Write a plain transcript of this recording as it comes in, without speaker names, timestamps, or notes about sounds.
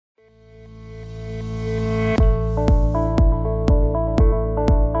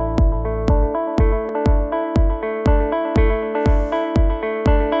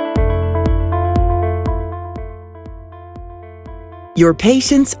Your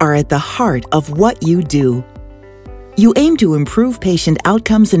patients are at the heart of what you do. You aim to improve patient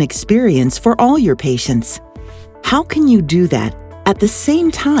outcomes and experience for all your patients. How can you do that at the same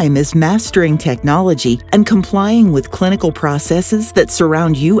time as mastering technology and complying with clinical processes that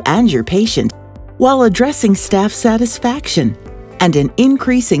surround you and your patient, while addressing staff satisfaction and an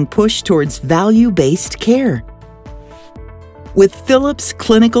increasing push towards value-based care? With Philips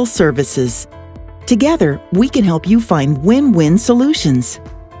Clinical Services, together, we can help you find win-win solutions.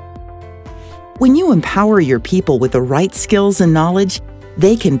 When you empower your people with the right skills and knowledge,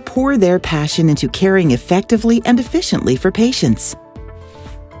 they can pour their passion into caring effectively and efficiently for patients.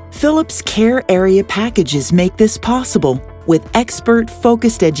 Philips CareArea packages make this possible with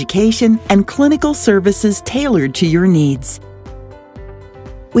expert-focused education and clinical services tailored to your needs.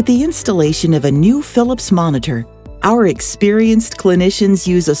 With the installation of a new Philips monitor, our experienced clinicians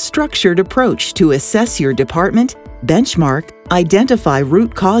use a structured approach to assess your department, benchmark, identify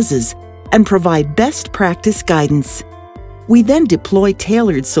root causes, and provide best practice guidance. We then deploy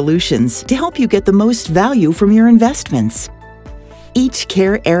tailored solutions to help you get the most value from your investments. Each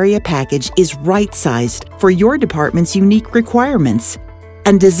CareArea package is right-sized for your department's unique requirements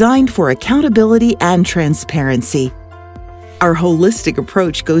and designed for accountability and transparency. Our holistic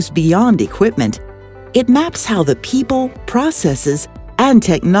approach goes beyond equipment. It maps how the people, processes, and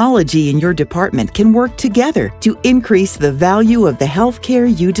technology in your department can work together to increase the value of the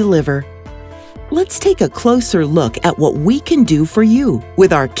healthcare you deliver. Let's take a closer look at what we can do for you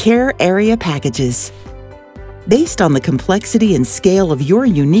with our CareArea packages. Based on the complexity and scale of your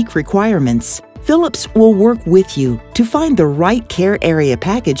unique requirements, Philips will work with you to find the right CareArea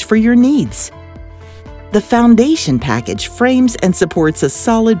package for your needs. The Foundation package frames and supports a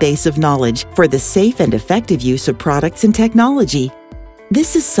solid base of knowledge for the safe and effective use of products and technology.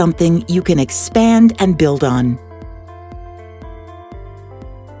 This is something you can expand and build on.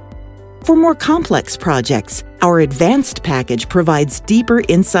 For more complex projects, our Advanced package provides deeper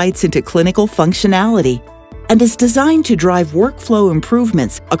insights into clinical functionality and is designed to drive workflow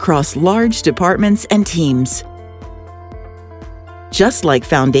improvements across large departments and teams. Just like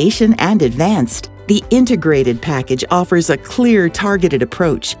Foundation and Advanced, the Integrated package offers a clear, targeted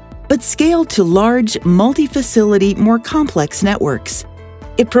approach, but scaled to large, multi-facility, more complex networks.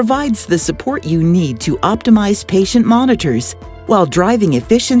 It provides the support you need to optimize patient monitors while driving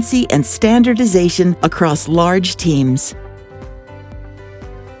efficiency and standardization across large teams.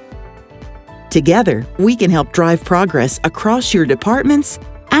 Together, we can help drive progress across your departments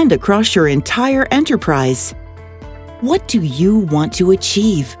and across your entire enterprise. What do you want to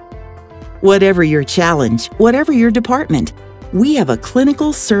achieve? Whatever your challenge, whatever your department, we have a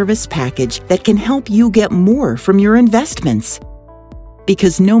clinical service package that can help you get more from your investments.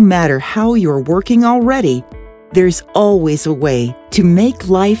 Because no matter how you're working already, there's always a way to make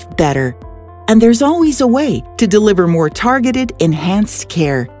life better. And there's always a way to deliver more targeted, enhanced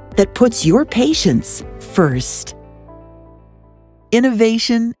care that puts your patients first.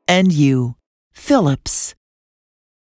 Innovation and you. Philips.